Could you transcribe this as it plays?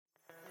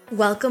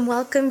Welcome,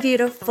 welcome,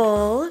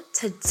 beautiful.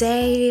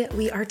 Today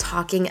we are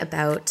talking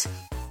about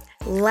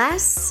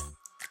less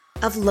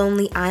of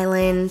Lonely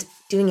Island,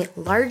 doing it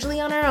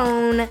largely on our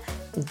own,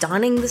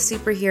 donning the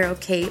superhero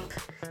cape,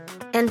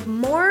 and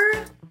more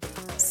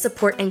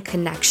support and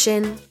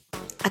connection,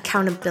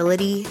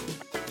 accountability,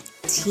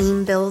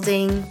 team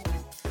building,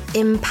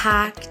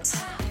 impact,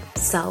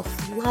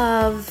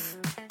 self-love,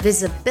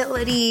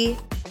 visibility,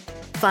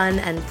 fun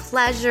and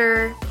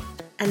pleasure,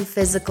 and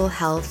physical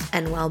health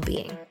and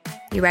well-being.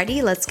 You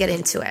ready? Let's get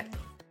into it.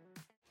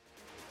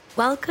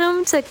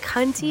 Welcome to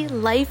Cunty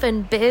Life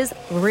and Biz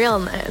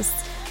Realness,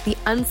 the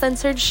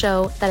uncensored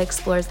show that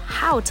explores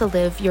how to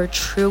live your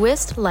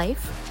truest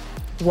life,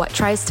 what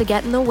tries to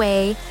get in the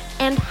way,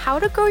 and how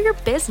to grow your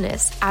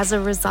business as a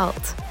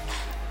result.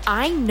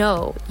 I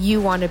know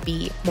you want to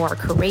be more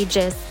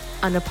courageous,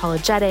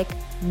 unapologetic,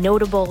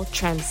 notable,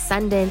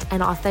 transcendent,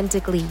 and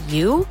authentically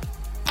you,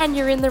 and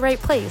you're in the right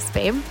place,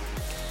 babe.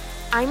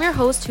 I'm your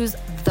host who's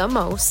the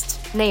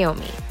most,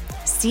 Naomi,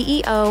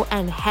 CEO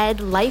and head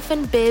life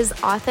and biz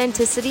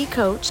authenticity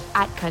coach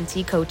at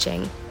Cunty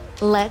Coaching.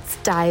 Let's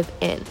dive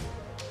in.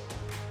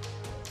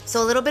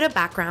 So a little bit of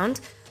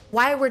background,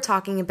 why we're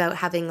talking about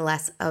having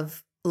less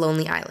of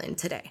Lonely Island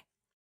today.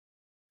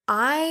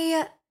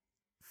 I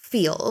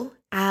feel,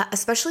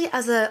 especially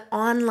as an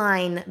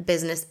online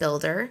business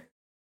builder,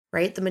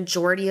 right? The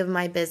majority of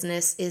my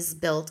business is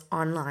built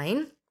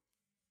online.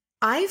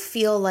 I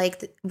feel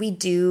like we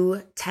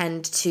do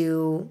tend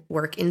to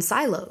work in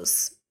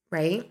silos,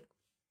 right?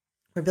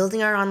 We're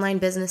building our online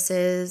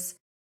businesses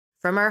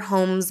from our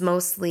homes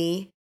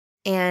mostly,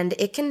 and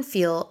it can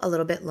feel a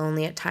little bit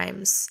lonely at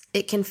times.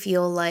 It can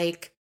feel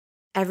like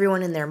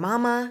everyone and their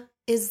mama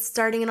is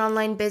starting an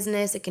online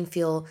business. It can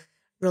feel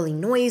really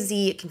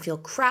noisy. It can feel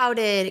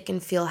crowded. It can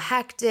feel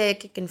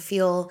hectic. It can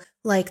feel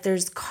like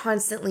there's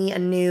constantly a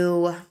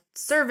new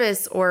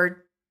service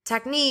or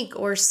technique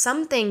or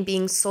something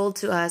being sold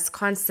to us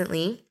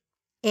constantly,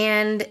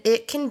 and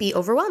it can be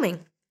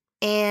overwhelming.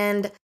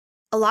 And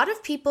a lot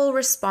of people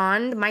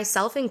respond,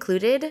 myself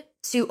included,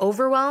 to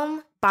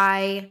overwhelm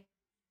by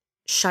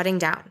shutting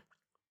down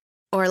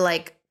or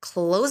like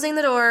closing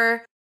the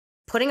door,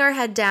 putting our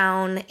head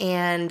down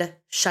and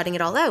shutting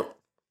it all out.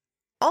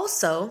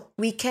 Also,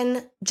 we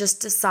can just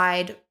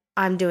decide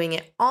I'm doing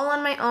it all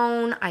on my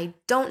own. I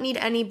don't need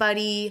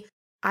anybody.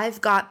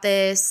 I've got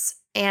this.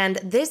 And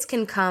this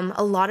can come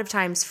a lot of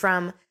times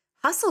from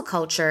hustle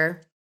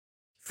culture,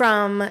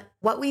 from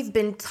what we've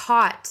been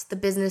taught the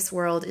business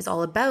world is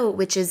all about,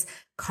 which is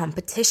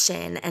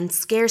competition and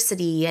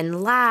scarcity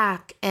and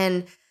lack.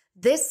 And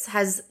this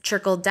has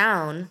trickled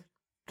down,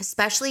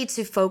 especially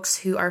to folks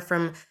who are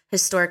from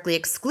historically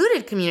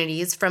excluded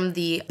communities from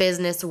the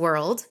business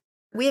world.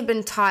 We have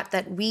been taught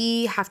that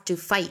we have to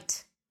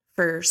fight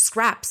for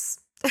scraps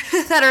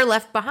that are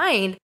left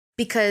behind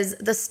because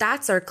the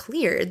stats are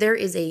clear. There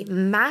is a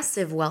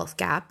massive wealth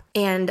gap,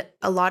 and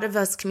a lot of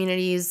us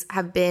communities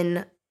have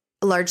been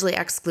largely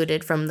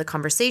excluded from the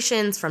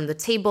conversations, from the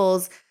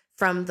tables,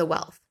 from the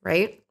wealth,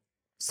 right?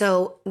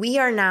 So we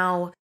are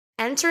now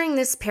entering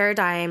this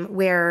paradigm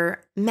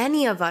where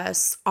many of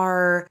us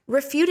are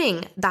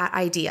refuting that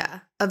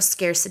idea of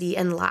scarcity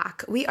and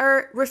lack. We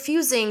are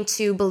refusing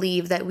to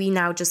believe that we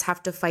now just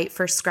have to fight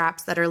for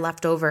scraps that are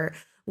left over.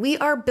 We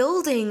are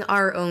building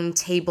our own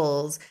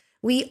tables.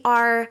 We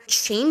are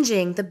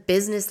changing the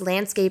business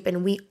landscape,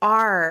 and we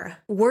are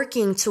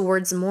working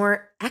towards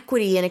more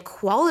equity and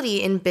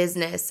equality in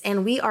business.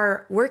 And we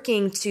are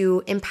working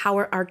to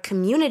empower our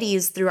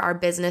communities through our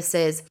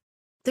businesses.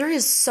 There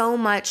is so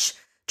much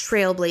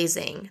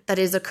trailblazing that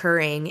is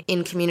occurring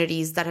in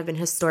communities that have been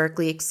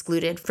historically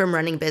excluded from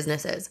running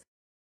businesses.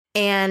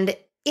 And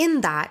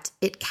in that,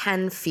 it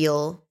can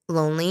feel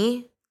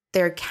lonely.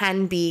 There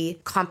can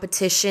be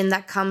competition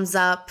that comes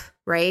up,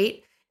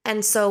 right?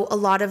 And so a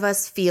lot of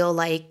us feel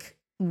like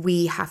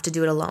we have to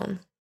do it alone.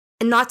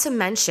 And not to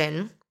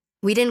mention,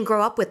 we didn't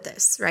grow up with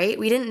this, right?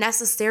 We didn't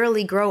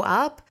necessarily grow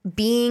up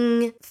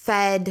being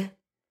fed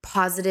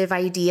positive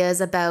ideas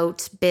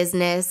about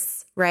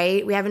business,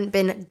 right? We haven't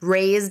been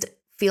raised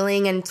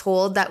feeling and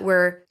told that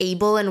we're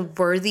able and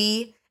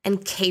worthy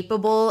and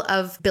capable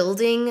of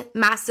building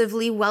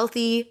massively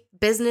wealthy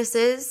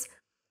businesses.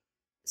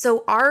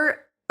 So our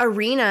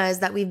arenas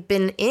that we've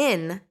been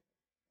in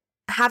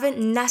haven't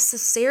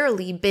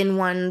necessarily been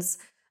ones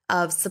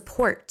of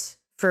support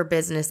for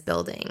business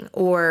building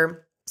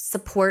or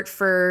support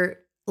for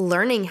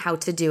learning how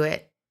to do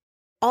it.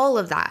 All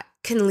of that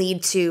can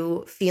lead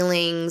to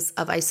feelings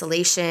of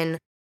isolation,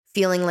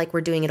 feeling like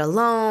we're doing it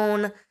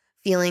alone,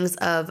 feelings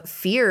of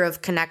fear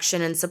of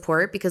connection and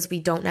support because we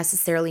don't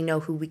necessarily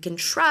know who we can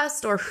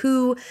trust or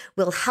who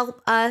will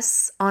help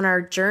us on our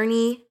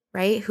journey,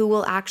 right? Who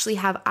will actually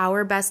have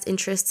our best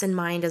interests in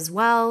mind as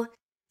well.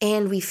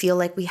 And we feel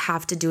like we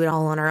have to do it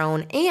all on our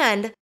own.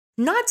 And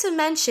not to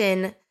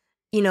mention,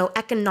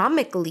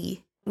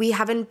 economically, we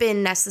haven't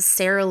been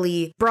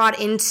necessarily brought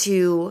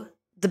into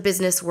the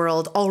business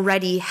world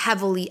already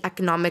heavily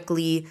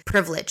economically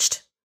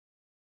privileged.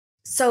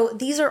 So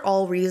these are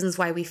all reasons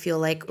why we feel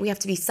like we have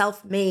to be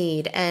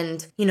self-made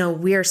and,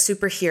 we're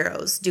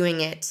superheroes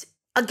doing it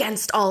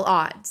against all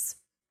odds.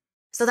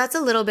 So that's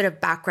a little bit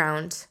of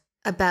background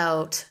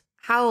about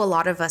how a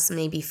lot of us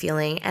may be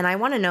feeling. And I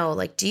want to know,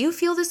 do you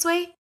feel this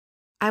way?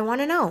 I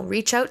want to know.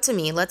 Reach out to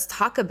me. Let's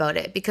talk about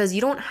it, because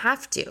you don't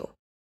have to.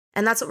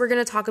 And that's what we're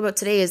going to talk about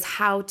today, is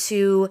how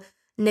to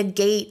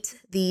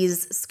negate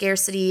these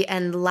scarcity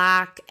and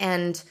lack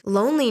and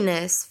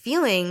loneliness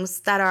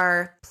feelings that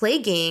are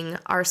plaguing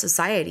our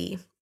society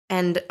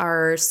and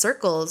our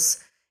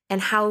circles,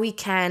 and how we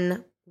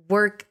can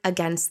work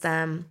against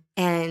them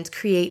and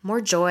create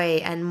more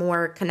joy and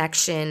more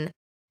connection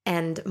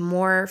and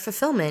more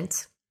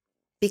fulfillment.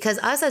 Because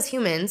us as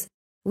humans,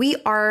 we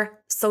are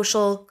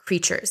social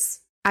creatures.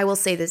 I will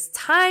say this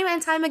time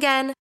and time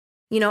again,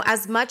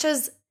 as much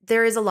as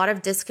there is a lot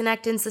of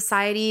disconnect in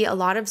society, a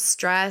lot of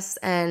stress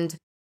and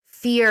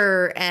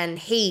fear and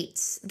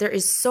hate, there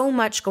is so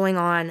much going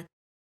on,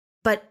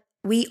 but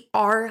we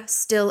are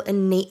still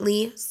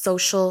innately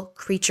social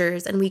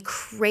creatures, and we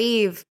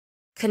crave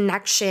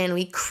connection.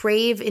 We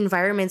crave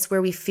environments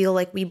where we feel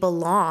like we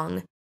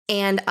belong.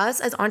 And us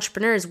as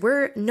entrepreneurs,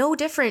 we're no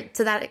different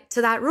to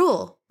that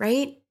rule,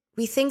 right?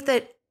 We think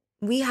that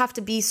we have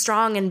to be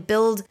strong and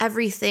build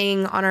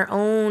everything on our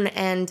own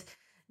and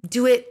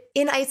do it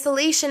in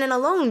isolation and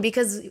alone,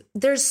 because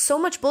there's so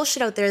much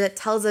bullshit out there that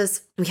tells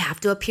us we have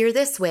to appear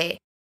this way.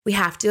 We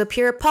have to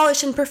appear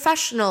polished and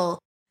professional.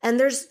 And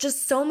there's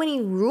just so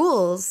many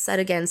rules set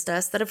against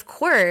us that, of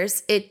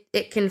course,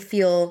 it can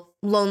feel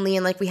lonely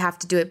and like we have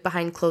to do it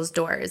behind closed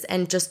doors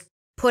and just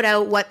put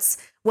out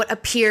what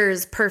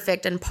appears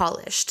perfect and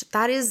polished.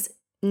 That is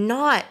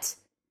not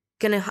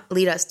going to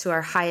lead us to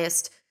our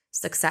highest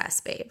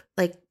success, babe.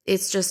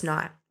 It's just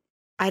not.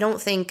 I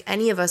don't think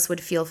any of us would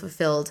feel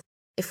fulfilled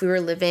if we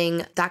were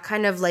living that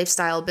kind of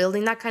lifestyle,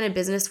 building that kind of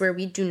business where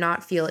we do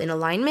not feel in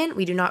alignment,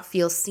 we do not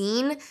feel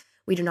seen,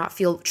 we do not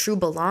feel true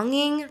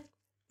belonging.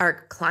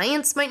 Our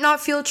clients might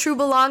not feel true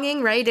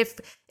belonging, right?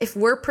 If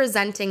we're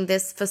presenting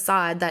this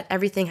facade that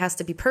everything has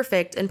to be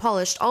perfect and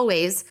polished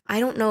always, I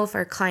don't know if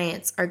our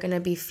clients are going to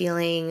be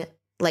feeling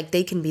like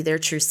they can be their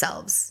true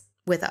selves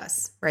with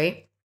us,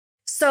 right?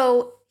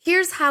 So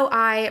here's how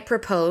I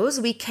propose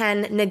we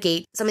can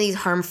negate some of these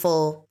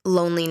harmful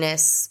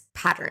loneliness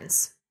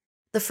patterns.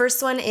 The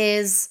first one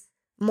is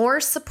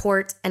more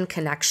support and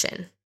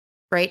connection,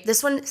 right?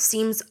 This one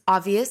seems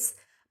obvious,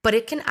 but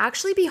it can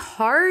actually be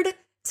hard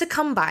to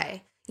come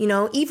by.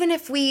 Even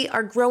if we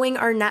are growing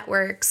our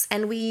networks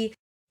and we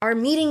are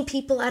meeting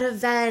people at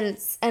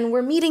events and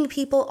we're meeting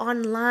people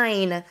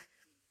online,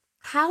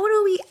 how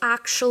do we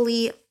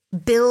actually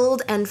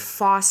build and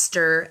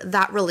foster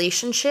that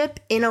relationship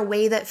in a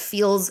way that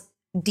feels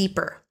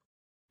deeper?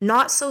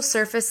 Not so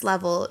surface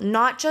level,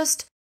 not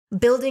just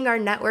building our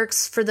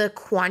networks for the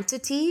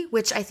quantity,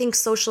 which I think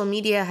social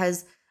media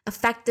has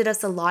affected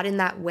us a lot in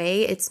that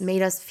way. It's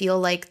made us feel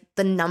like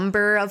the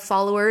number of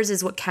followers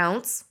is what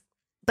counts.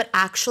 But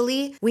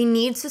actually, we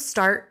need to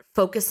start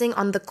focusing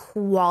on the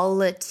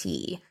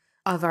quality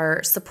of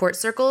our support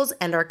circles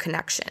and our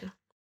connection.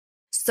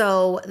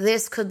 So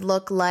this could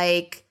look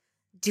like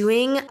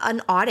doing an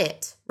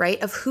audit, right,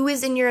 of who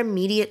is in your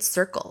immediate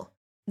circle.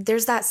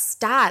 There's that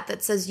stat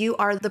that says you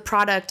are the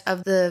product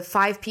of the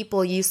 5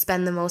 people you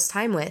spend the most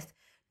time with.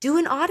 Do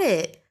an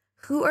audit.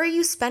 Who are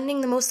you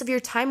spending the most of your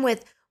time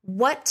with?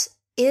 What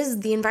is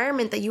the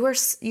environment that you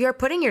are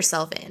putting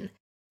yourself in?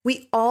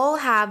 We all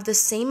have the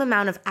same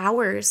amount of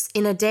hours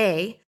in a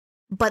day,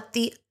 but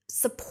the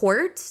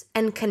support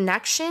and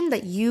connection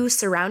that you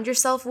surround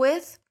yourself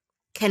with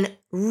can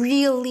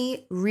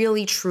really,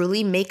 really,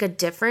 truly make a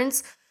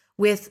difference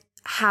with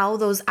how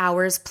those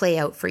hours play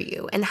out for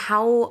you and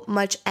how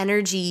much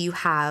energy you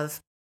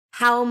have,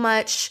 how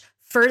much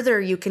further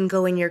you can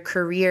go in your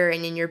career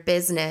and in your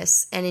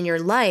business and in your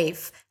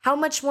life, how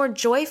much more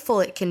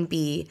joyful it can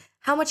be,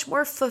 how much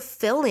more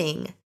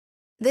fulfilling.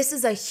 This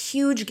is a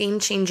huge game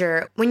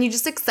changer when you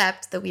just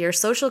accept that we are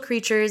social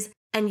creatures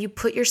and you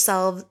put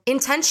yourself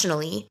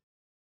intentionally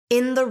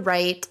in the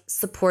right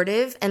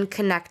supportive and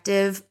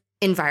connective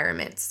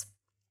environments.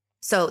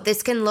 So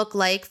this can look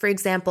like, for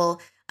example,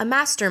 a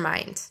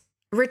mastermind,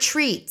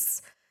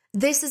 retreats.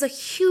 This is a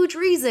huge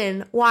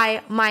reason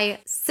why my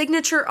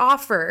signature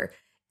offer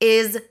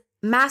is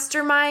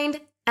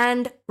mastermind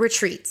and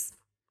retreats.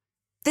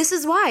 This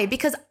is why,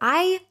 because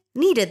I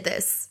needed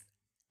this.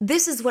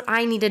 This is what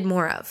I needed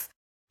more of.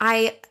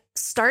 I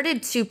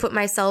started to put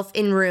myself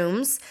in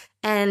rooms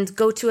and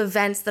go to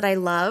events that I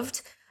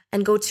loved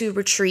and go to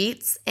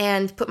retreats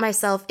and put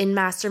myself in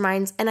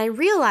masterminds. And I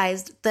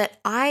realized that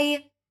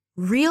I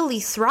really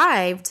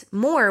thrived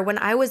more when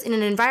I was in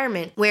an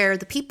environment where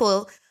the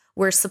people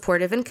were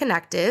supportive and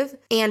connective,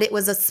 and it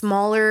was a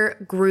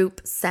smaller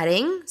group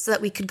setting so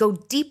that we could go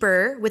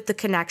deeper with the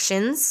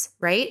connections,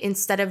 right?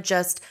 Instead of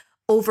just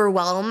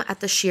overwhelm at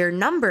the sheer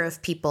number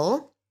of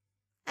people.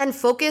 And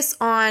focus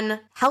on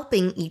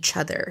helping each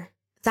other.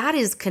 That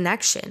is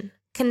connection.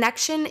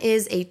 Connection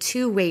is a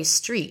two-way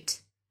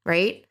street,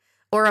 right?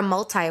 Or a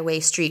multi-way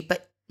street.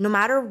 But no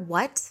matter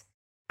what,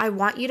 I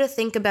want you to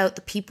think about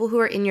the people who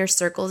are in your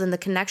circles and the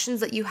connections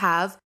that you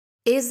have.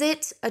 Is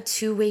it a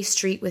two-way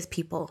street with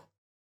people?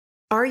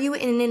 Are you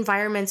in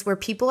environments where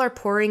people are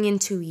pouring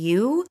into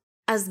you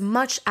as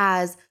much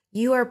as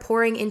you are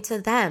pouring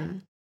into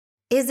them?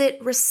 Is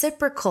it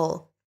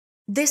reciprocal?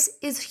 This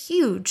is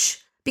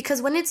huge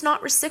because when it's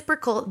not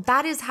reciprocal,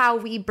 that is how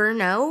we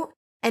burn out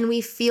and we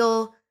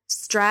feel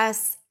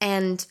stress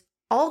and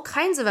all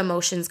kinds of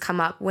emotions come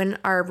up when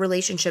our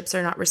relationships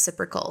are not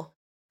reciprocal.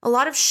 A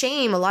lot of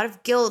shame, a lot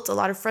of guilt, a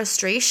lot of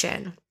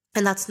frustration.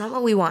 And that's not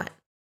what we want.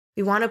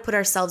 We want to put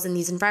ourselves in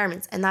these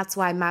environments. And that's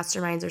why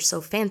masterminds are so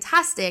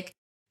fantastic,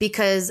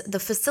 because the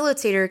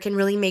facilitator can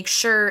really make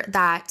sure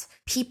that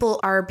people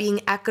are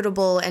being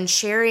equitable and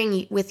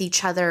sharing with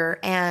each other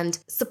and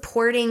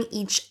supporting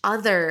each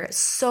other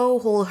so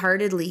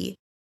wholeheartedly.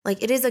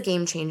 Like, it is a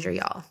game changer,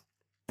 y'all.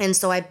 And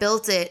so I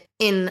built it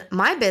in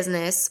my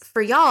business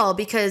for y'all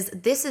because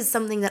this is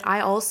something that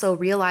I also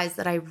realized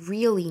that I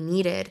really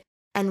needed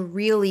and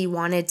really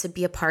wanted to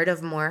be a part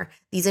of more.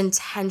 These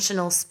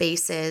intentional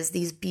spaces,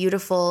 these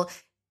beautiful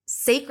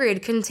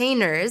sacred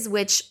containers,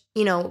 which,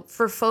 you know,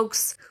 for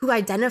folks who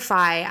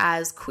identify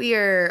as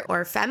queer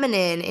or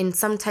feminine in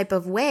some type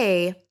of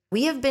way,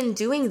 we have been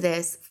doing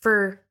this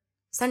for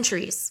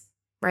centuries,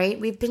 right?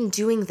 We've been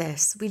doing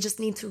this. We just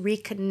need to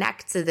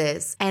reconnect to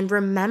this and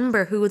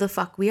remember who the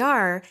fuck we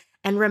are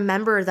and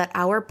remember that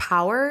our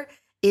power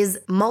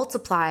is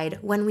multiplied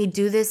when we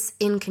do this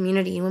in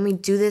community, when we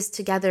do this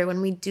together,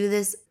 when we do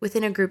this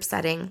within a group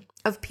setting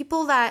of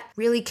people that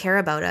really care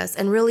about us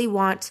and really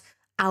want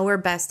our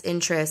best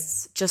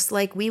interests, just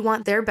like we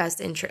want their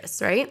best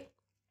interests, right?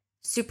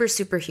 Super,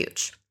 super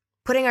huge.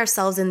 Putting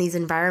ourselves in these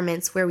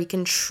environments where we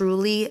can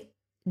truly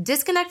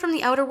disconnect from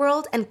the outer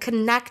world and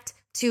connect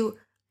to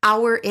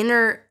our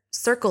inner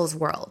circles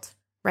world,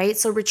 right?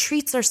 So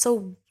retreats are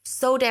so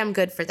damn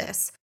good for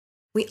this.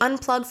 We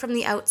unplug from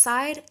the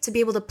outside to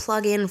be able to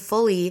plug in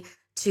fully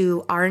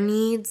to our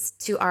needs,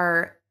 to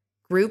our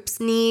group's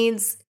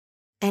needs,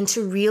 and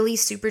to really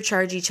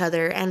supercharge each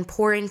other and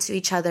pour into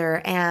each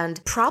other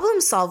and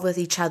problem solve with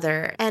each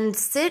other and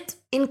sit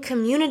in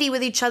community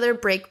with each other,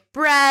 break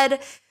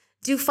bread,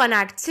 do fun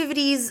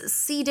activities,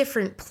 see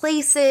different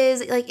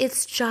places. Like,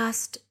 it's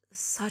just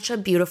such a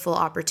beautiful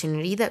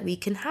opportunity that we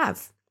can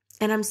have.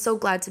 And I'm so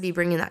glad to be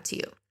bringing that to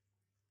you.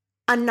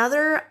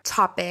 Another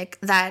topic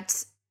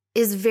that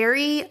is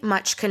very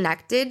much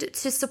connected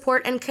to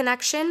support and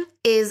connection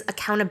is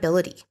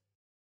accountability.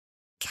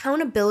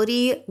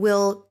 Accountability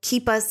will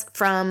keep us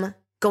from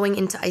going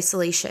into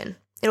isolation.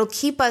 It'll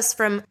keep us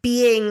from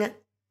being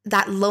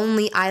that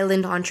lonely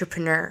island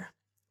entrepreneur.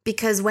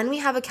 Because when we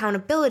have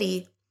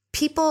accountability,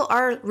 people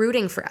are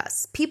rooting for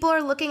us. People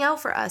are looking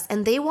out for us,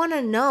 and they want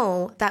to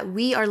know that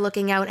we are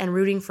looking out and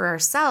rooting for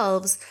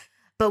ourselves,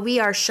 but we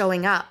are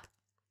showing up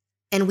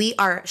and we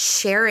are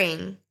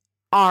sharing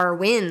our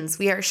wins.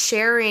 We are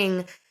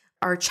sharing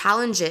our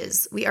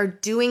challenges. We are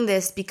doing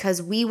this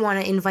because we want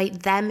to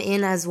invite them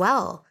in as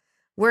well.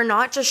 We're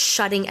not just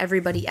shutting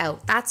everybody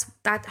out.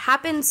 That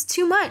happens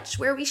too much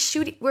where we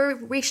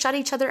shut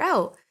each other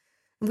out.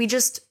 We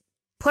just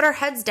put our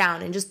heads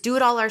down and just do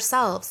it all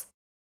ourselves.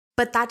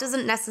 But that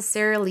doesn't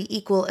necessarily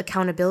equal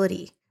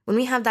accountability. When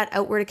we have that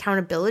outward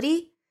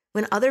accountability,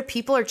 when other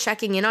people are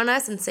checking in on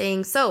us and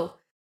saying, "So,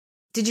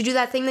 did you do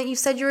that thing that you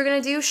said you were going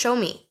to do? Show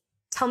me.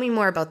 Tell me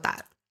more about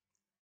that."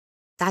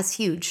 That's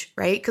huge,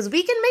 right? Because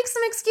we can make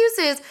some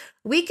excuses.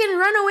 We can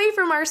run away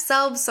from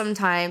ourselves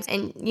sometimes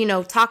and,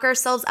 talk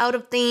ourselves out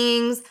of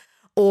things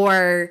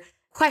or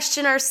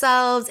question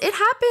ourselves. It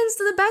happens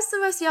to the best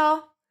of us,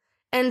 y'all.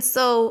 And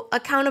so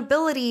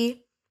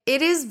accountability,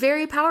 it is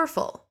very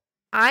powerful.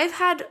 I've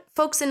had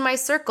folks in my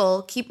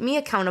circle keep me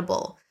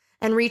accountable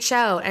and reach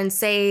out and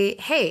say,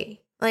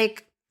 "Hey,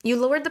 you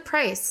lowered the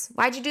price.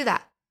 Why'd you do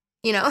that?"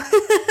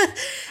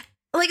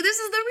 This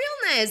is the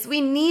realness.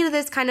 We need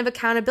this kind of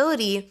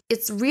accountability.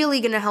 It's really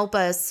going to help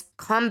us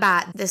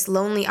combat this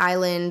lonely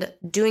island,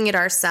 doing it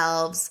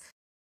ourselves,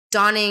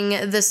 donning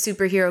the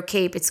superhero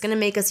cape. It's going to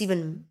make us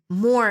even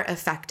more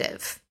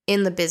effective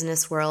in the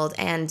business world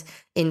and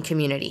in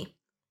community,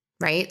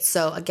 right?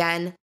 So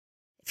again,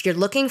 if you're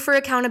looking for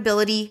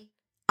accountability,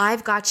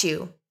 I've got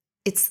you.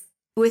 It's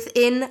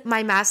within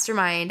my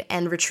mastermind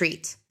and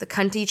retreat, the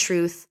Cunty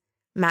Truth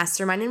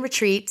Mastermind and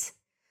Retreat.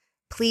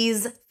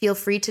 Please feel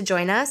free to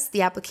join us.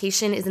 The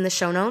application is in the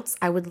show notes.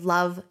 I would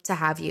love to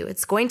have you.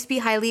 It's going to be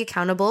highly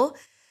accountable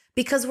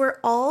because we're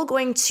all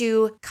going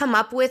to come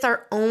up with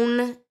our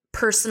own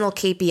personal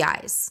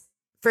KPIs.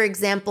 For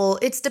example,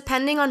 it's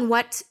depending on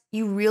what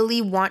you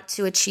really want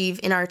to achieve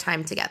in our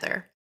time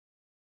together.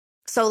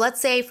 So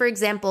let's say, for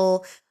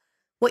example,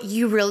 what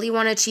you really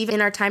want to achieve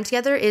in our time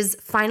together is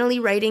finally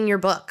writing your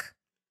book,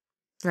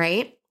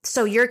 right?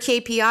 So your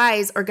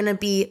KPIs are going to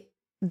be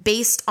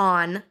based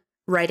on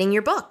writing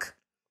your book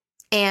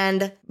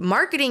and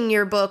marketing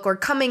your book or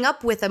coming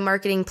up with a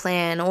marketing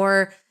plan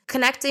or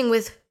connecting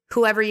with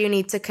whoever you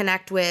need to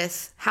connect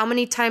with. How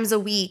many times a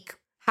week?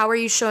 How are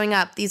you showing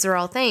up? These are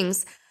all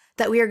things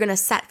that we are going to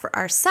set for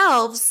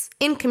ourselves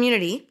in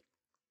community,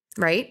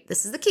 right?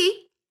 This is the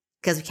key.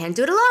 because we can't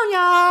do it alone,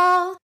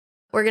 y'all.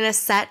 We're going to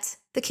set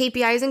the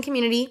KPIs in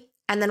community,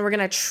 and then we're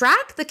going to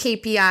track the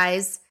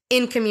KPIs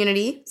in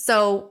community.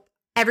 So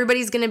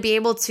everybody's going to be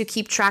able to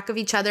keep track of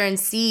each other and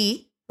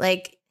see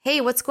like,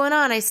 hey, what's going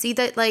on? I see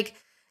that like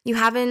you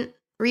haven't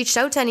reached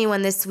out to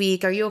anyone this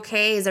week. Are you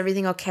okay? Is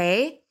everything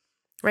okay?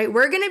 Right?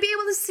 We're going to be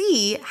able to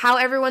see how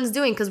everyone's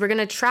doing because we're going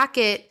to track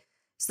it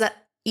so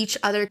that each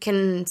other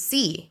can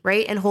see,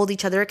 right? And hold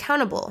each other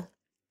accountable.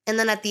 And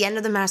then at the end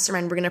of the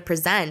mastermind, we're going to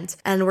present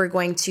and we're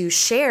going to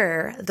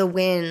share the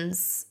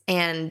wins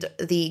and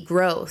the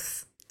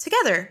growth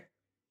together,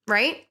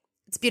 right?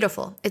 It's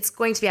beautiful. It's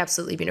going to be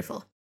absolutely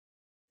beautiful.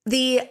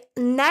 The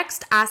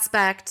next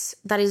aspect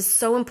that is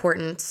so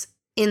important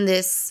in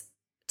this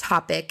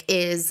topic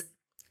is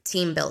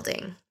team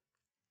building.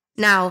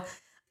 Now,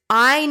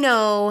 I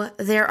know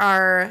there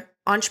are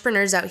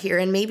entrepreneurs out here,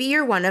 and maybe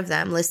you're one of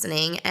them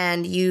listening,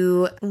 and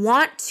you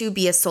want to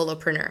be a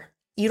solopreneur.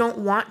 You don't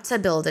want to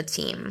build a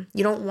team.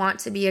 You don't want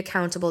to be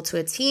accountable to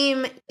a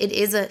team. It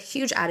is a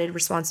huge added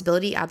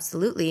responsibility,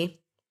 absolutely.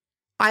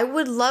 I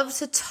would love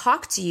to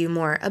talk to you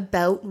more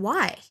about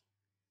why.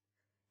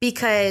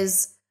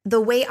 Because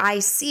the way I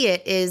see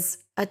it is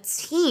a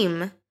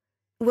team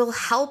will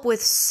help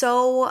with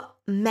so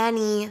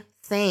many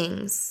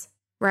things,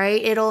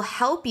 right? It'll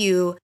help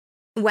you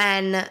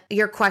when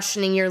you're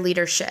questioning your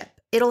leadership.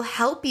 It'll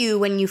help you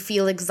when you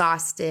feel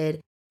exhausted.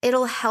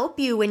 It'll help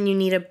you when you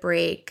need a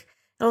break.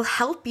 It'll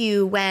help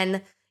you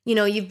when,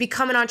 you've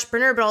become an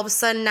entrepreneur, but all of a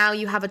sudden now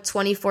you have a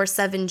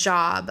 24/7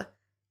 job.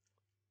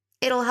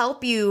 It'll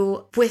help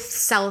you with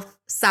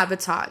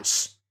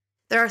self-sabotage.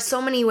 There are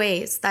so many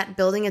ways that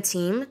building a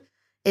team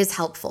is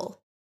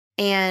helpful.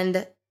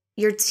 And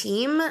your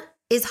team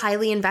is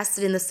highly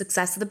invested in the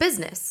success of the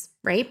business,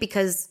 right?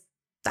 Because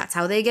that's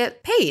how they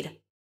get paid.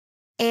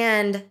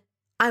 And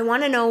I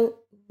want to know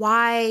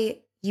why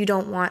you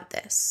don't want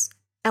this.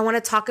 I want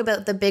to talk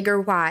about the bigger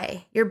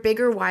why, your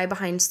bigger why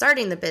behind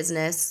starting the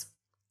business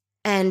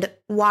and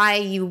why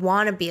you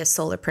want to be a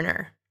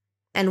solopreneur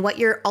and what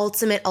your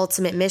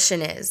ultimate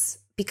mission is.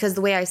 Because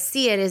the way I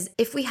see it is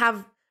if we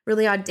have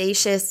really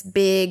audacious,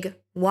 big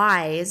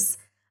whys,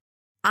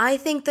 I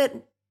think that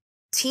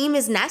team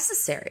is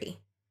necessary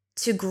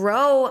to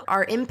grow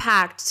our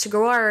impact, to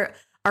grow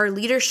our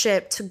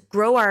leadership, to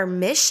grow our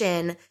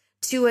mission,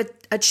 to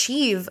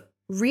achieve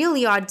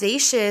really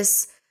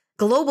audacious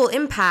global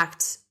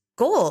impact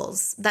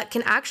goals that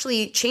can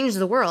actually change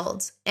the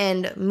world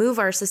and move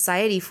our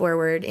society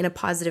forward in a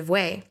positive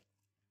way.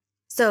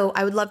 So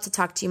I would love to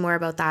talk to you more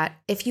about that.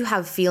 If you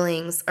have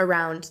feelings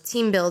around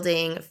team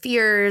building,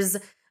 fears,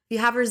 if you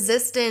have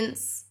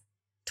resistance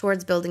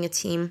towards building a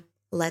team,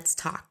 let's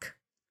talk.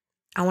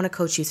 I want to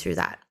coach you through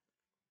that.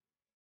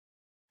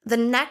 The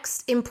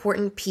next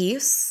important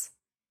piece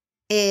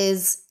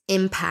is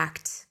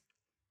impact.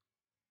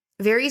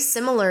 Very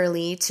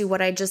similarly to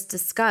what I just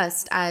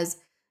discussed as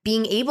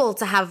being able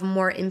to have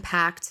more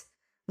impact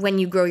when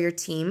you grow your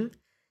team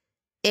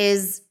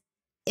is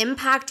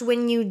impact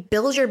when you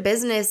build your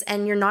business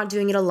and you're not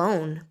doing it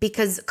alone,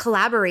 because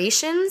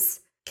collaborations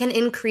can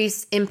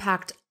increase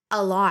impact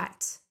a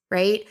lot,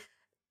 right?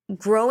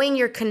 Growing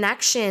your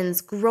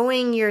connections,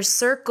 growing your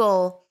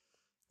circle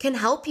can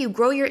help you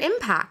grow your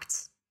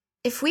impact.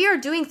 If we are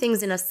doing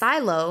things in a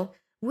silo,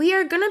 we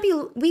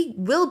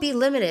will be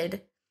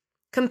limited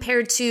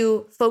compared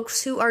to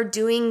folks who are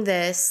doing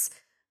this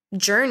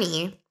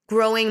journey,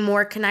 growing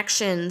more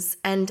connections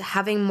and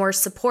having more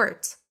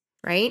support,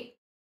 right?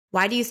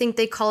 Why do you think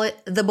they call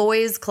it the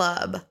boys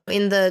club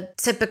in the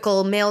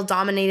typical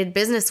male-dominated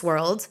business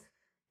world?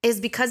 Is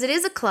because it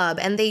is a club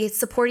and they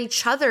support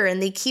each other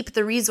and they keep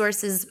the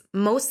resources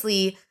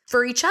mostly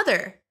for each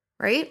other,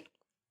 right?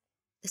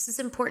 This is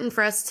important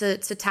for us to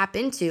tap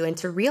into and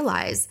to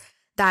realize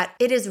that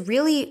it is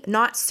really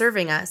not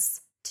serving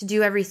us to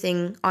do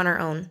everything on our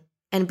own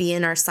and be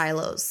in our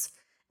silos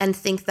and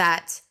think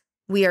that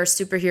we are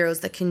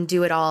superheroes that can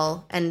do it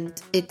all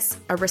and it's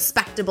a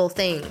respectable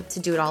thing to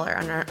do it all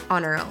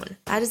on our own.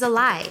 That is a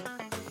lie.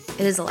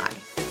 It is a lie.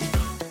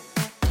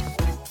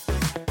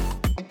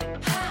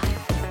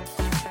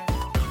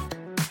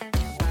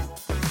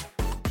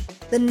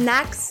 The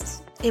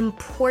next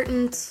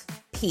important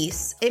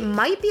piece, it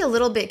might be a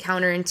little bit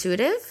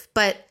counterintuitive,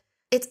 but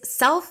it's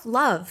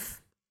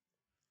self-love.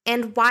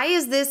 And why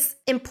is this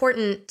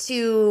important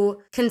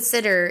to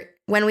consider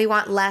when we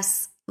want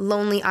less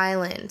lonely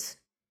island?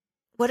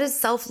 What does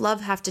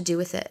self-love have to do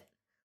with it?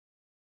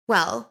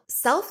 Well,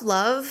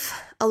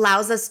 self-love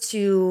allows us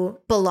to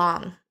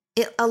belong.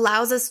 It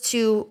allows us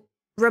to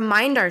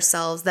remind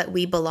ourselves that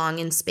we belong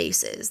in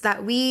spaces,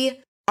 that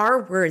we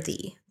are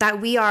worthy, that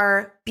we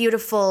are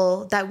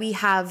beautiful, that we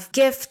have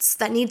gifts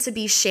that need to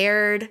be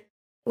shared.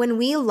 When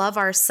we love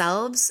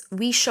ourselves,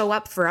 we show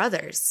up for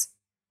others,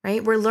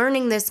 right? We're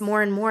learning this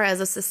more and more as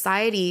a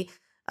society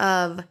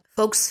of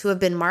folks who have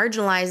been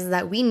marginalized,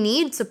 that we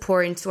need to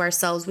pour into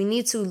ourselves. We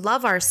need to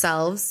love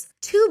ourselves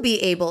to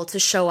be able to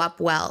show up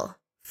well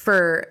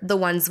for the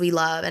ones we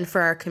love and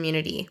for our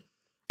community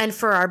and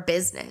for our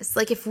business.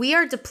 Like if we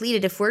are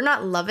depleted, if we're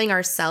not loving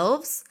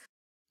ourselves,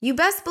 you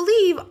best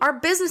believe our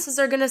businesses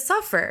are going to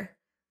suffer,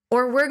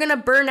 or we're going to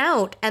burn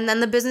out and then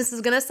the business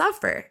is going to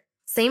suffer.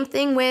 Same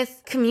thing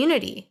with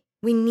community.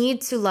 We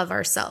need to love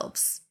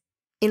ourselves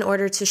in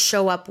order to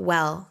show up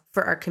well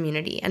for our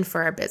community and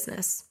for our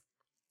business.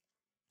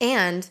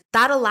 And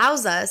that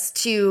allows us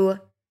to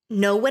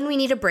know when we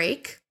need a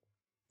break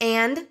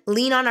and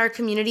lean on our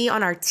community,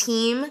 on our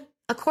team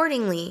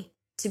accordingly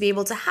to be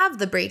able to have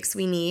the breaks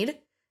we need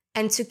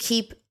and to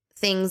keep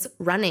things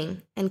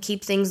running and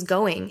keep things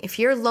going. If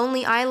you're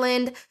Lonely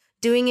Island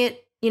doing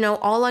it,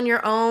 all on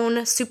your own,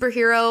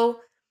 superhero,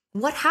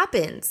 what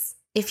happens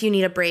if you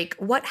need a break?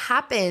 What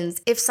happens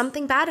if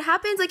something bad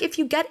happens? Like if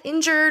you get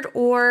injured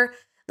or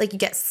like you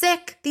get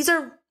sick, these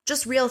are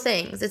just real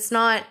things. It's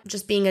not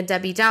just being a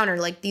Debbie Downer.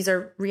 Like these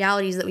are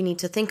realities that we need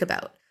to think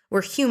about.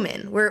 We're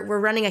human. We're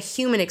running a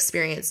human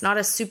experience, not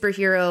a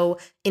superhero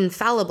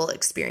infallible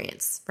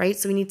experience, right?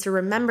 So we need to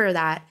remember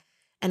that,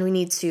 and we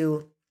need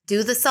to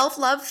do the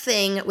self-love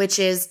thing, which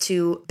is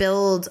to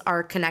build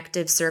our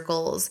connective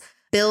circles,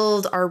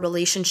 build our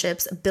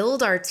relationships,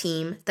 build our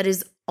team that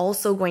is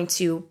also going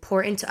to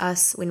pour into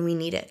us when we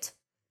need it.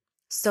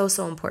 So,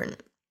 so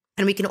important.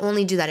 And we can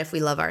only do that if we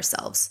love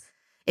ourselves.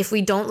 If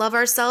we don't love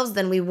ourselves,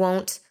 then we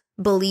won't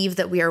believe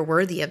that we are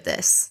worthy of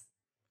this,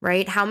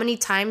 right? How many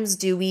times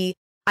do we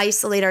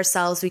isolate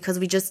ourselves because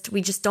we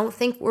just don't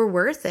think we're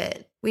worth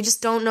it? We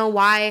just don't know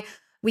why.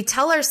 We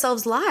tell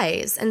ourselves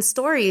lies and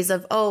stories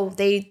of,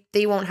 they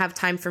won't have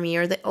time for me,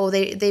 or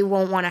they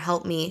won't want to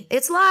help me.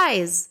 It's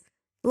lies.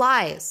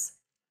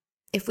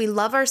 If we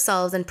love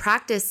ourselves and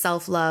practice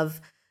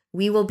self-love,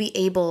 we will be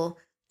able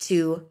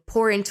to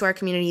pour into our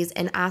communities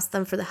and ask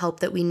them for the help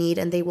that we need,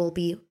 and they will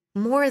be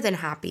more than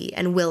happy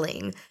and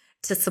willing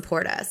to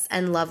support us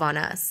and love on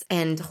us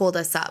and hold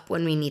us up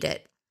when we need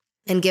it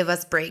and give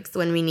us breaks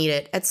when we need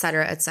it,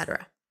 etc.,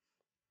 etc.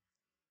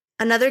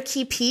 Another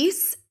key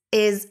piece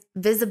is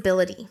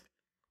visibility.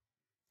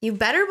 You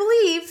better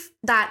believe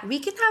that we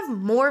can have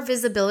more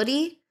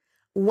visibility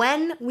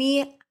when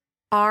we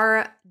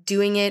are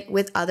doing it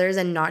with others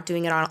and not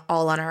doing it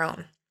all on our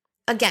own.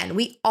 Again,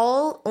 we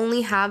all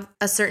only have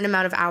a certain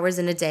amount of hours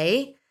in a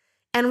day,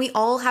 and we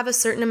all have a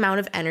certain amount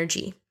of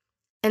energy.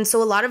 And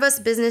so a lot of us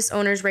business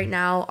owners right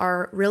now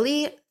are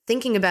really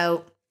thinking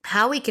about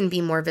how we can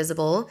be more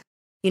visible,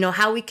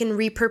 how we can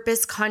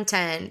repurpose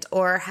content,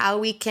 or how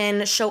we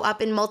can show up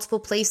in multiple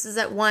places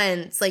at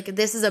once. Like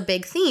this is a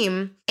big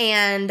theme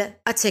and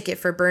a ticket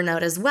for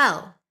burnout as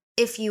well.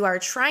 If you are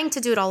trying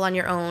to do it all on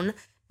your own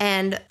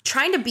and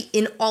trying to be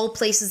in all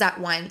places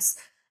at once,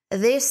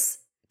 this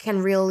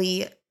can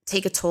really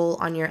take a toll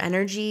on your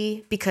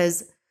energy,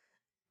 because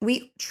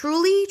we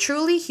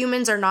truly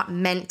humans are not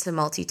meant to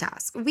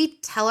multitask. We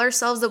tell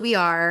ourselves that we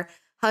are.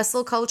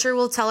 Hustle culture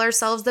will tell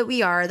ourselves that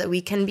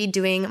we can be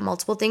doing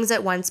multiple things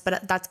at once,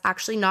 but that's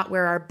actually not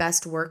where our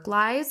best work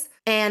lies.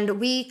 And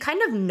we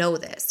kind of know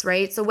this,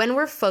 right? So when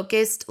we're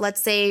focused,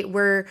 let's say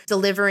we're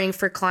delivering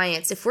for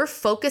clients. If we're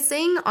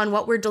focusing on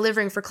what we're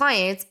delivering for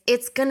clients,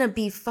 it's gonna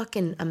be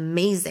fucking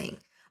amazing.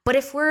 But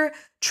if we're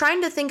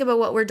trying to think about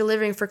what we're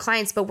delivering for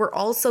clients, but we're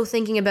also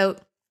thinking about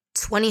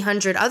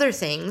 2,000 other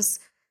things,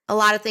 a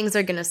lot of things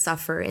are going to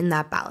suffer in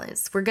that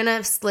balance. We're going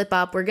to slip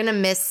up. We're going to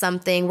miss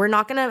something. We're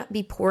not going to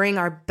be pouring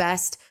our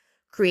best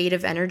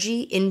creative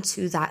energy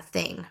into that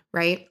thing,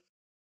 right?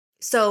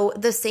 So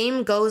the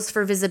same goes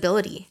for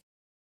visibility.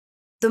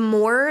 The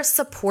more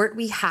support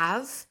we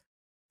have,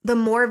 the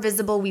more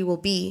visible we will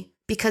be,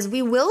 because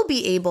we will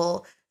be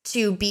able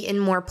to be in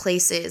more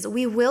places.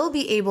 We will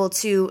be able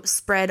to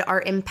spread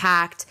our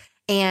impact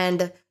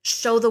and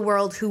show the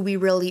world who we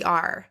really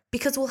are,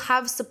 because we'll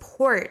have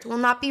support. We'll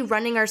not be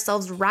running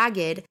ourselves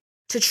ragged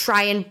to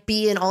try and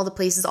be in all the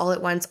places all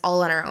at once,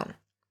 all on our own.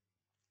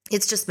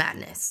 It's just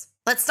madness.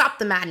 Let's stop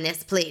the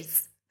madness,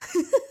 please.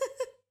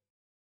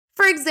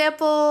 For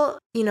example,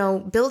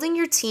 building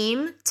your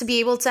team to be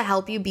able to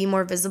help you be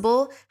more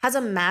visible has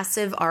a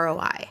massive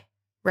ROI,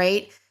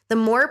 right? The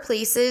more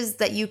places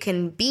that you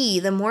can be,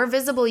 the more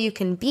visible you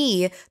can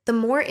be, the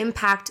more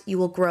impact you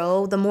will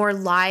grow, the more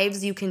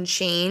lives you can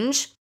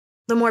change,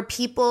 the more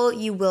people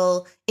you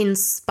will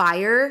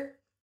inspire.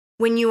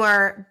 When you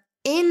are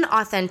in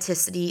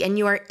authenticity and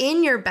you are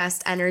in your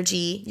best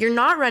energy, you're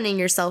not running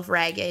yourself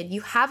ragged.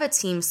 You have a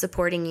team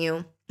supporting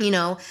you.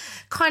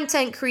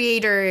 Content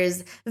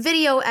creators,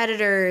 video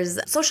editors,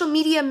 social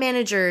media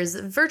managers,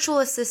 virtual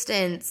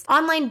assistants,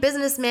 online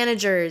business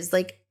managers.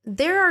 Like,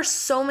 there are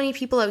so many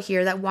people out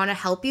here that want to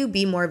help you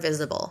be more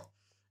visible.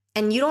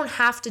 And you don't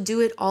have to do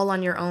it all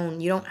on your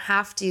own. You don't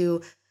have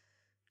to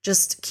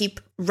just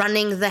keep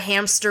running the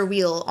hamster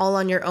wheel all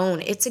on your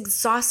own. It's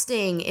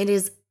exhausting.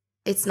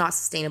 It's not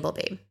sustainable,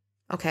 babe.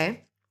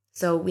 Okay?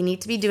 So we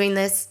need to be doing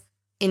this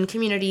in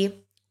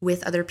community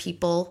with other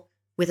people,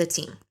 with a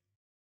team.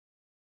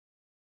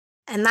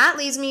 And that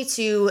leads me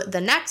to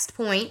the next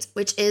point,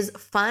 which is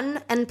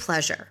fun and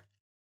pleasure.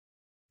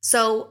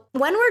 So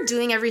when we're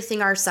doing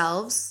everything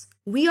ourselves,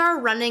 we are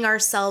running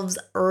ourselves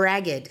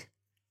ragged.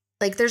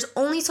 Like, there's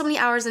only so many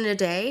hours in a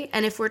day.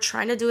 And if we're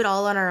trying to do it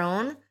all on our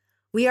own,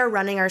 we are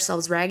running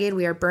ourselves ragged.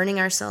 We are burning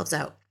ourselves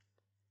out.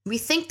 We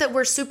think that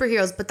we're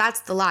superheroes, but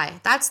that's the lie.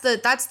 That's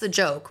the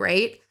joke,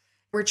 right?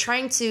 We're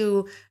trying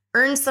to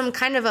earn some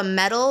kind of a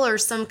medal or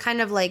some kind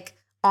of like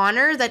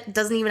honor that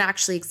doesn't even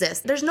actually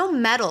exist. There's no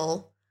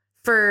medal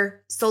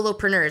for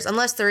solopreneurs.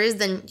 Unless there is,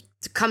 then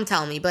come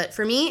tell me. But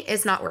for me,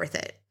 it's not worth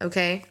it,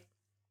 okay?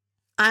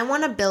 I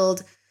want to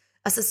build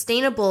a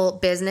sustainable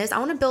business. I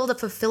want to build a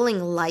fulfilling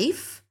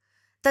life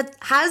that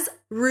has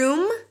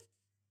room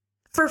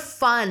for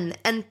fun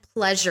and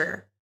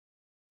pleasure.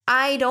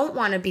 I don't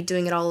want to be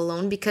doing it all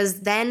alone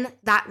because then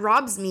that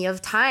robs me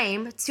of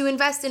time to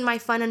invest in my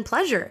fun and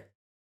pleasure.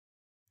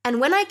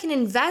 And when I can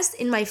invest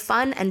in my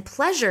fun and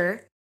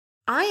pleasure,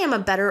 I am a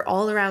better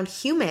all-around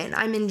human.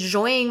 I'm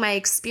enjoying my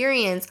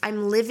experience.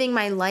 I'm living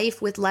my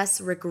life with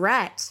less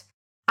regret.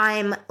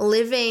 I'm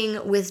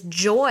living with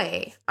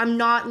joy. I'm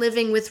not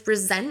living with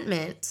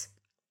resentment.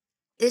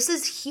 This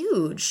is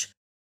huge.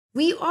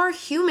 We are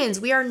humans.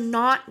 We are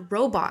not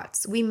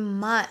robots. We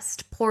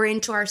must pour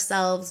into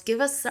ourselves,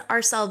 give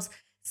ourselves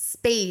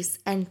space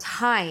and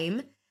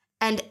time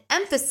and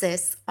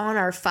emphasis on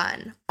our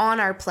fun, on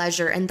our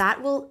pleasure. And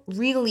that will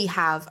really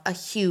have a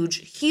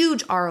huge,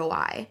 huge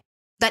ROI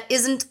that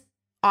isn't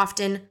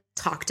often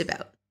talked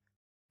about,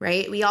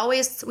 right? We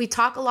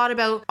talk a lot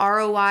about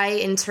ROI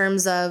in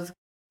terms of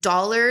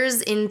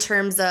dollars, in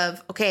terms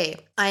of, okay,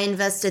 I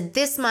invested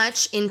this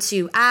much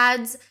into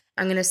ads.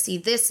 I'm going to see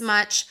this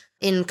much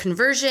in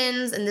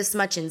conversions and this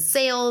much in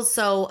sales.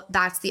 So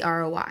that's the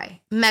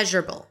ROI,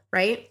 measurable,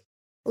 right?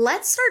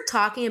 Let's start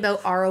talking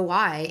about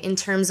ROI in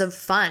terms of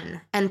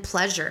fun and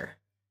pleasure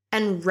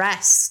and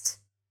rest,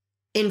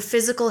 in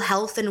physical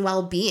health and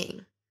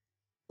well-being.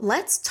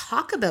 Let's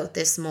talk about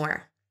this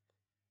more.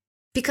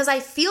 Because I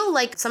feel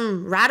like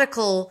some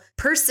radical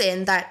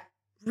person that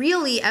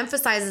really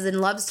emphasizes and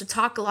loves to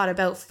talk a lot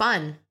about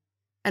fun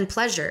and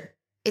pleasure.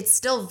 It's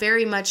still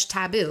very much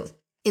taboo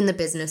in the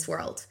business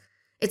world.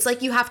 It's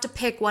like you have to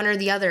pick one or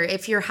the other.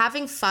 If you're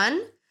having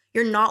fun,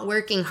 you're not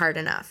working hard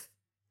enough.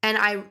 And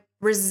I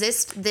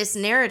resist this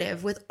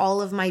narrative with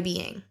all of my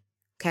being,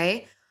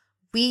 okay?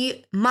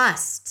 We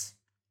must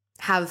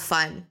have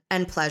fun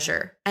and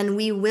pleasure, and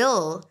we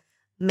will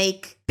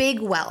make big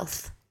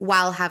wealth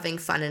while having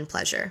fun and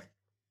pleasure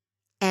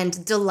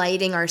and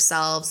delighting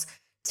ourselves,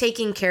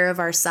 taking care of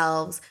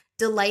ourselves,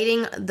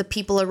 delighting the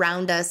people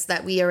around us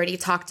that we already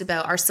talked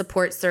about, our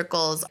support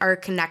circles, our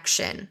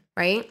connection,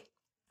 right?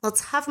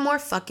 Let's have more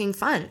fucking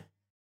fun.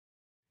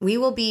 We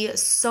will be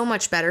so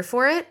much better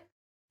for it.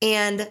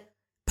 And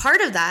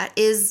part of that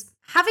is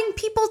having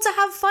people to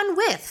have fun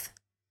with,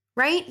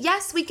 right?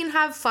 Yes, we can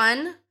have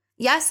fun.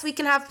 Yes, we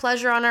can have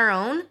pleasure on our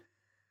own.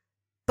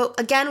 But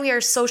again, we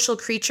are social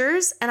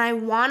creatures, and I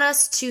want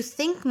us to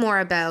think more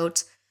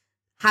about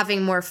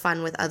having more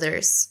fun with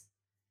others,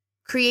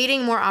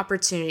 creating more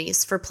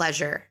opportunities for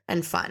pleasure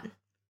and fun.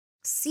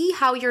 See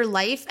how your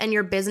life and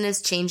your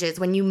business changes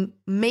when you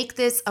make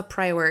this a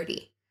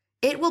priority.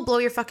 It will blow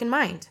your fucking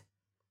mind.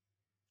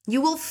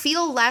 You will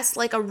feel less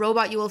like a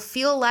robot. You will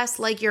feel less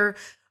like you're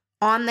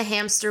on the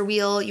hamster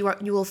wheel. You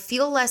will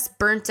feel less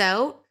burnt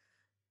out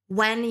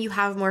when you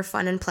have more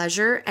fun and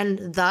pleasure.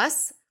 And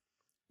thus,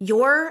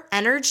 your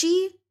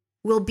energy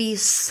will be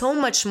so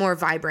much more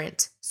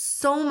vibrant,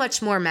 so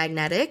much more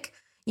magnetic.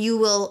 You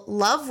will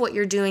love what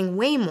you're doing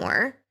way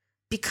more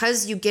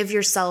because you give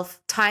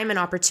yourself time and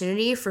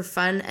opportunity for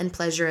fun and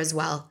pleasure as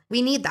well.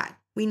 We need that.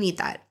 We need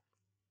that.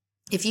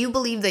 If you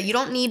believe that you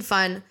don't need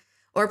fun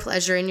or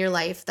pleasure in your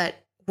life,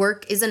 that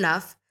work is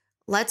enough,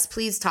 let's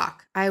please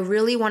talk. I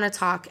really want to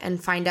talk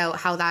and find out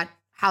how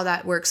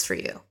that works for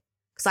you.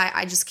 Because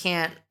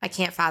I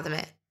can't fathom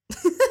it.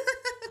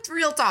 It's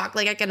real talk.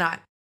 Like I cannot.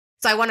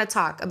 So I want to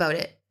talk about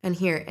it and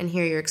hear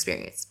your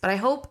experience. But I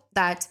hope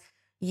that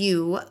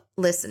you,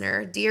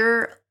 listener,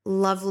 dear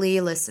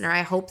lovely listener,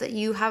 I hope that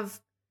you have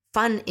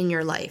fun in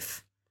your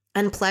life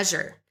and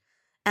pleasure.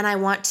 And I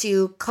want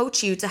to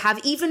coach you to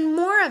have even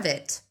more of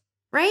it,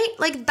 right?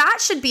 Like that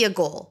should be a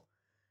goal.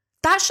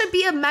 That should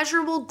be a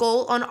measurable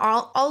goal on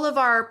all of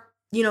our,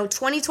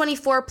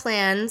 2024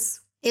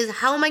 plans is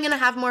how am I going to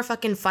have more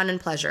fucking fun and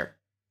pleasure?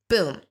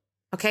 Boom.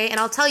 Okay. And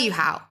I'll tell you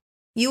how.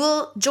 You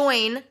will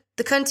join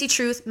the Cunty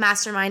Truth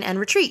Mastermind and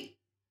Retreat.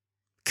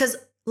 Because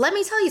let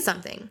me tell you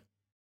something.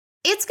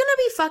 It's going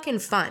to be fucking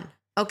fun.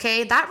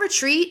 Okay. That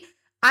retreat,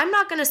 I'm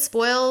not going to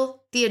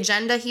spoil the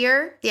agenda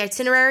here, the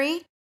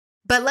itinerary,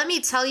 but let me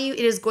tell you, it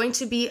is going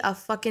to be a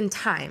fucking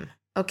time.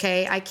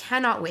 Okay. I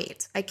cannot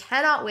wait. I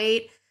cannot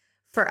wait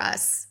for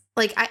us.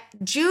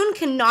 June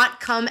cannot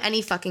come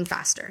any fucking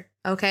faster.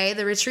 Okay.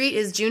 The retreat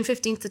is June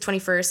 15th to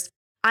 21st.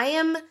 I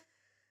am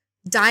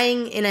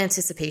dying in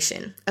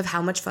anticipation of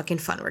how much fucking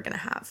fun we're going to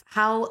have,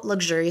 how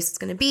luxurious it's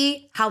going to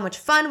be, how much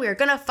fun we are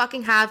going to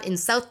fucking have in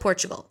South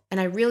Portugal. And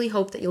I really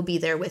hope that you'll be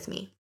there with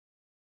me.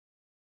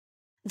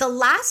 The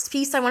last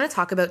piece I want to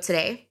talk about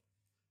today,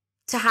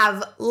 to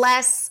have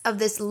less of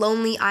this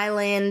lonely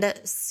island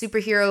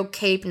superhero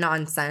cape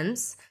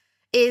nonsense,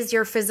 is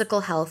your physical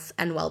health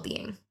and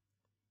well-being.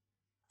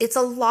 It's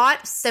a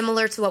lot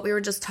similar to what we were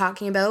just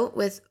talking about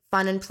with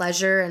fun and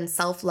pleasure and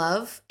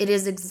self-love. It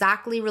is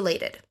exactly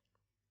related.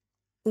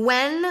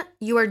 When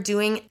you are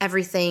doing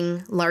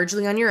everything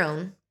largely on your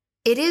own,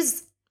 it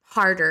is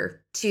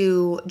harder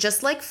to,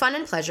 just like fun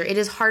and pleasure, it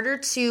is harder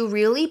to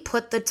really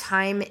put the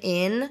time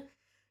in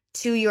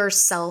to your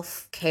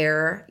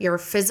self-care, your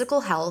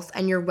physical health,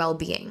 and your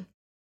well-being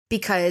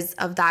because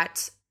of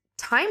that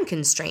time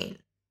constraint,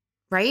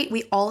 right?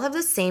 We all have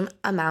the same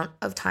amount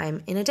of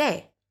time in a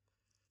day.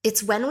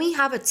 It's when we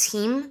have a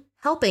team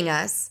helping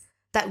us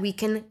that we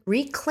can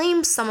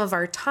reclaim some of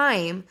our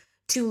time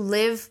to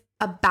live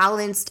a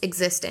balanced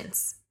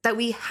existence, that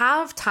we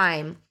have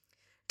time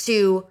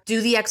to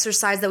do the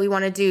exercise that we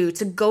want to do,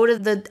 to go to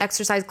the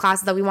exercise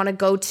classes that we want to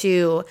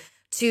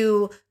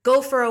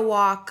go for a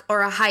walk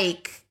or a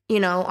hike,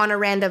 on a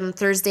random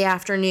Thursday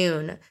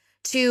afternoon,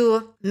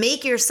 to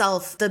make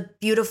yourself the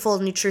beautiful,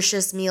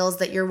 nutritious meals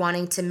that you're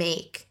wanting to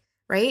make,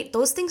 right?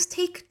 Those things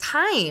take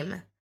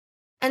time.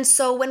 And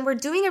so when we're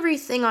doing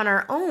everything on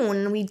our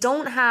own, we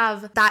don't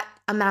have that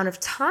amount of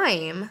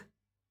time.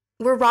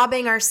 We're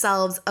robbing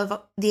ourselves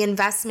of the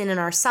investment in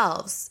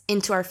ourselves,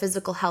 into our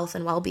physical health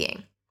and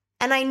well-being.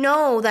 And I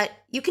know that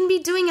you can be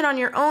doing it on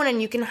your own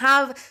and you can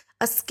have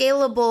a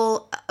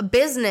scalable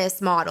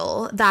business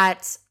model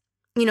that,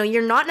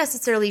 you're not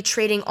necessarily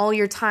trading all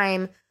your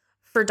time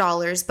for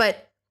dollars,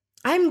 but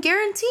I'm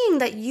guaranteeing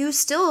that you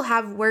still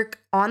have work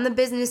on the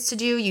business to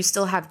do. You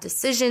still have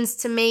decisions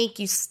to make.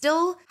 You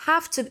still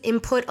have to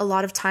input a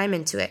lot of time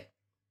into it.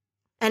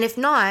 And if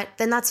not,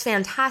 then that's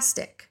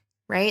fantastic,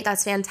 right?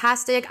 That's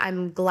fantastic.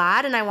 I'm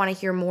glad and I want to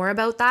hear more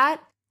about that.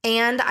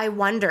 And I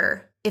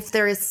wonder if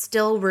there is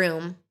still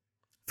room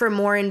for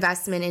more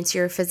investment into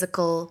your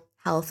physical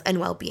health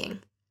and well-being.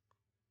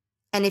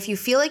 And if you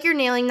feel like you're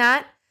nailing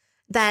that,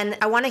 then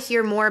I want to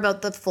hear more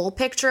about the full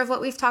picture of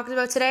what we've talked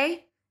about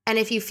today. And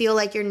if you feel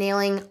like you're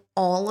nailing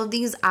all of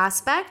these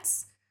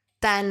aspects,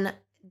 then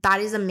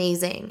that is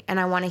amazing. And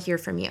I want to hear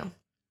from you.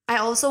 I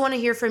also want to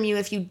hear from you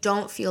if you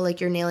don't feel like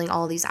you're nailing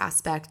all these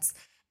aspects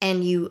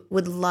and you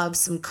would love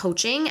some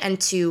coaching and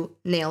to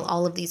nail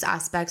all of these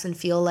aspects and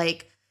feel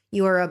like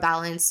you are a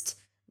balanced,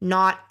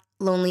 not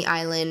lonely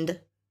island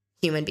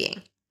human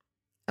being.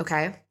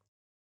 Okay?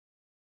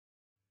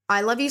 I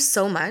love you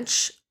so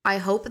much. I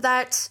hope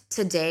that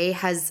today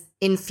has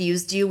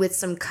infused you with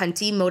some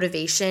cunty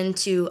motivation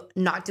to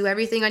not do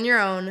everything on your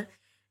own,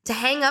 to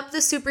hang up the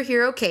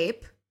superhero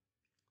cape,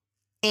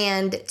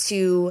 and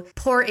to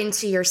pour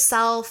into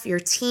yourself, your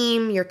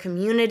team, your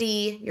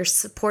community, your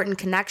support and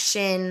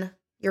connection,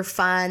 your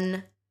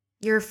fun,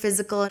 your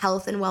physical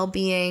health and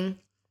well-being,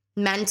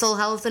 mental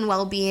health and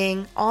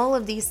well-being. All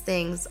of these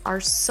things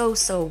are so,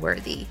 so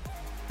worthy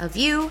of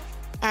you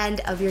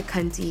and of your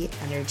cunty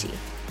energy.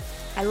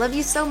 I love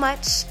you so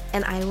much,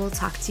 and I will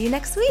talk to you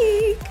next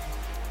week.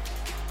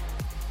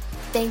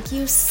 Thank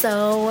you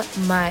so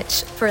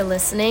much for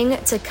listening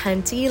to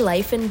Cunty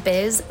Life and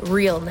Biz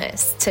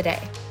Realness today.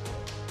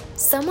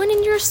 Someone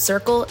in your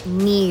circle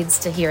needs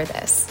to hear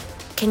this.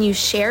 Can you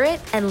share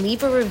it and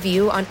leave a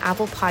review on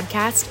Apple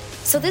Podcasts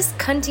so this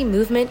cunty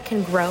movement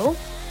can grow?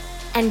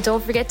 And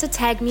don't forget to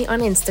tag me on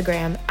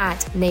Instagram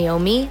at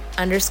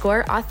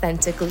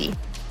Naomi_authentically.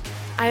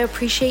 I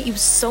appreciate you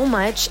so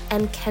much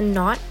and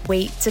cannot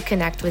wait to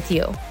connect with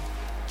you.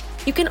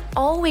 You can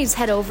always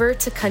head over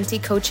to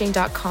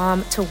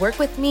cuntycoaching.com to work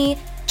with me,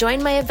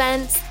 join my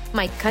events,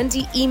 my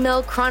cunty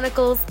email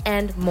chronicles,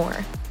 and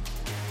more.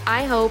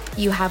 I hope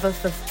you have a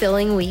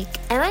fulfilling week,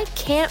 and I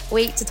can't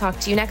wait to talk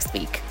to you next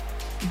week.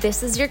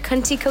 This is your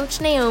cunty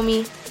coach,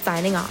 Naomi,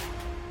 signing off.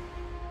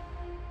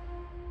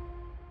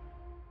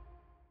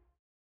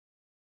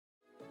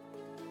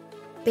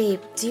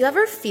 Babe, do you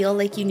ever feel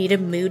like you need a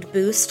mood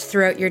boost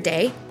throughout your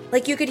day?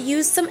 Like you could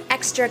use some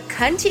extra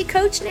cunty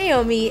coach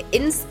Naomi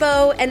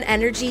inspo and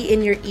energy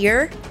in your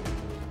ear?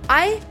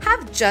 I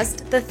have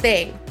just the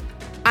thing.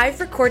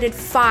 I've recorded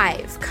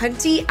 5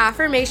 cunty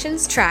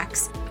affirmations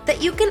tracks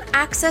that you can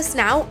access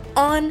now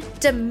on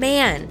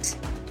demand.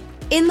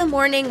 In the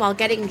morning while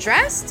getting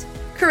dressed,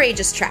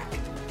 courageous track.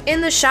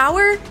 In the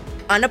shower,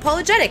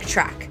 unapologetic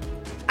track.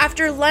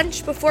 After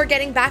lunch before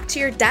getting back to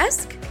your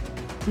desk,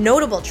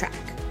 notable track.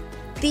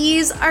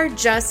 These are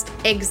just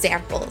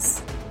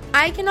examples.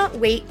 I cannot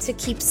wait to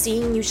keep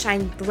seeing you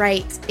shine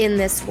bright in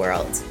this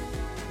world.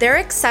 They're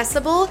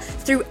accessible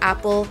through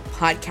Apple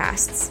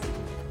Podcasts.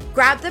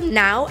 Grab them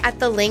now at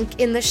the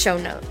link in the show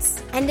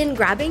notes. And in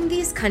grabbing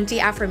these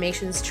cunty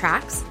affirmations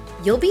tracks,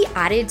 you'll be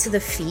added to the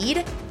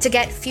feed to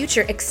get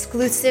future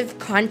exclusive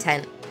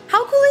content.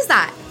 How cool is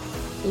that?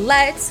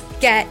 Let's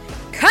get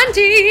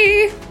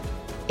cunty!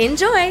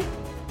 Enjoy!